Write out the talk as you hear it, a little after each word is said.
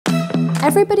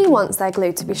Everybody wants their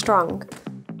glue to be strong,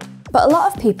 but a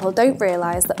lot of people don't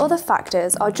realise that other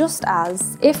factors are just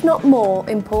as, if not more,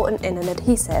 important in an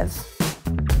adhesive.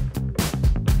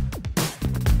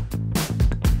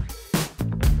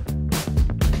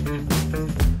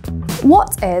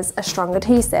 What is a strong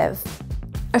adhesive?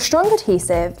 A strong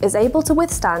adhesive is able to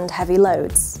withstand heavy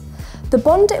loads. The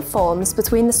bond it forms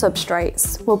between the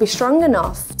substrates will be strong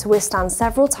enough to withstand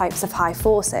several types of high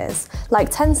forces, like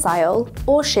tensile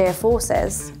or shear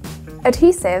forces.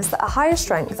 Adhesives that are higher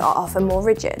strength are often more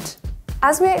rigid.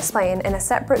 As we explain in a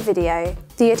separate video,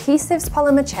 the adhesive's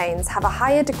polymer chains have a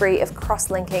higher degree of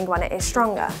cross-linking when it is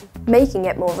stronger, making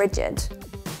it more rigid.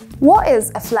 What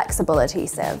is a flexible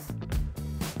adhesive?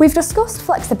 We've discussed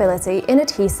flexibility in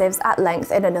adhesives at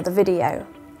length in another video.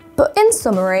 But in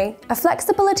summary, a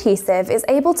flexible adhesive is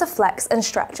able to flex and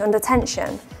stretch under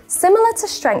tension. Similar to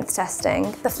strength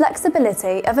testing, the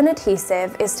flexibility of an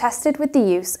adhesive is tested with the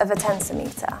use of a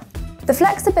tensiometer. The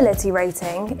flexibility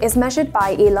rating is measured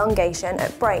by elongation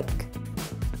at break.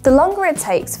 The longer it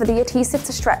takes for the adhesive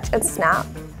to stretch and snap,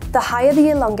 the higher the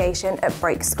elongation at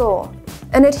break score.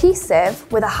 An adhesive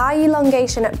with a high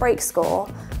elongation at break score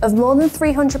of more than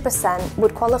 300%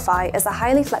 would qualify as a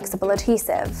highly flexible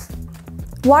adhesive.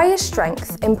 Why is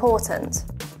strength important?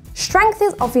 Strength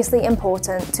is obviously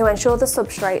important to ensure the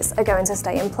substrates are going to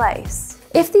stay in place.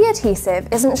 If the adhesive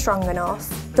isn't strong enough,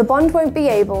 the bond won't be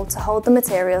able to hold the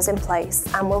materials in place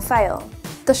and will fail.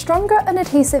 The stronger an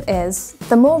adhesive is,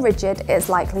 the more rigid it is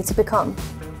likely to become.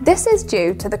 This is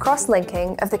due to the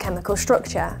cross-linking of the chemical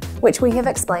structure, which we have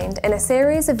explained in a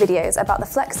series of videos about the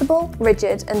flexible,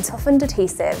 rigid and toughened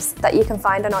adhesives that you can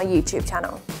find on our YouTube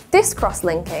channel. This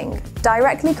cross-linking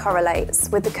directly correlates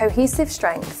with the cohesive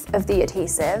strength of the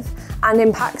adhesive and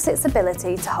impacts its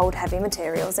ability to hold heavy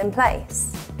materials in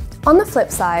place. On the flip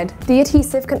side, the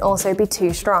adhesive can also be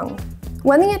too strong.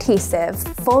 When the adhesive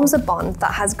forms a bond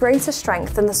that has greater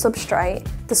strength than the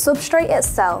substrate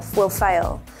itself will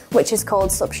fail, which is called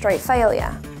substrate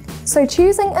failure. So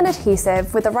choosing an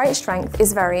adhesive with the right strength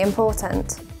is very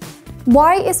important.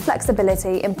 Why is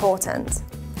flexibility important?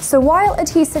 So while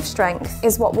adhesive strength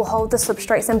is what will hold the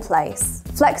substrates in place,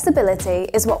 flexibility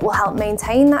is what will help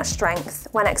maintain that strength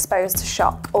when exposed to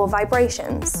shock or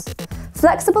vibrations.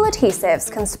 Flexible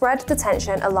adhesives can spread the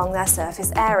tension along their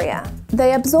surface area.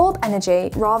 They absorb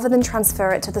energy rather than transfer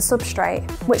it to the substrate,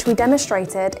 which we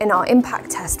demonstrated in our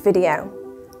impact test video.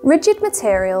 Rigid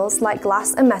materials like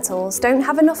glass and metals don't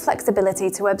have enough flexibility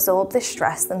to absorb this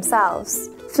stress themselves.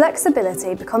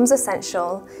 Flexibility becomes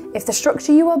essential if the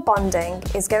structure you are bonding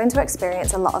is going to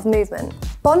experience a lot of movement.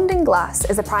 Bonding glass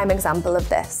is a prime example of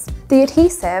this. The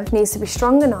adhesive needs to be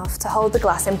strong enough to hold the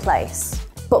glass in place,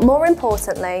 but more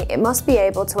importantly, it must be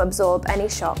able to absorb any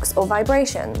shocks or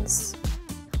vibrations.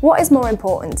 What is more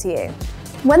important to you?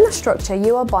 When the structure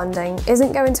you are bonding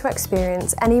isn't going to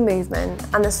experience any movement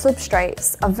and the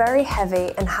substrates are very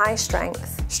heavy and high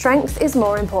strength, strength is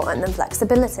more important than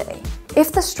flexibility.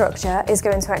 If the structure is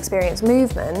going to experience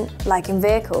movement, like in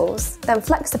vehicles, then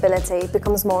flexibility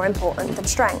becomes more important than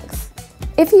strength.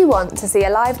 If you want to see a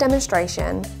live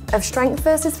demonstration of strength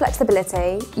versus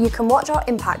flexibility, you can watch our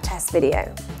impact test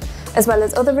video, as well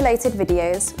as other related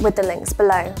videos with the links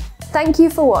below. Thank you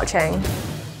for watching.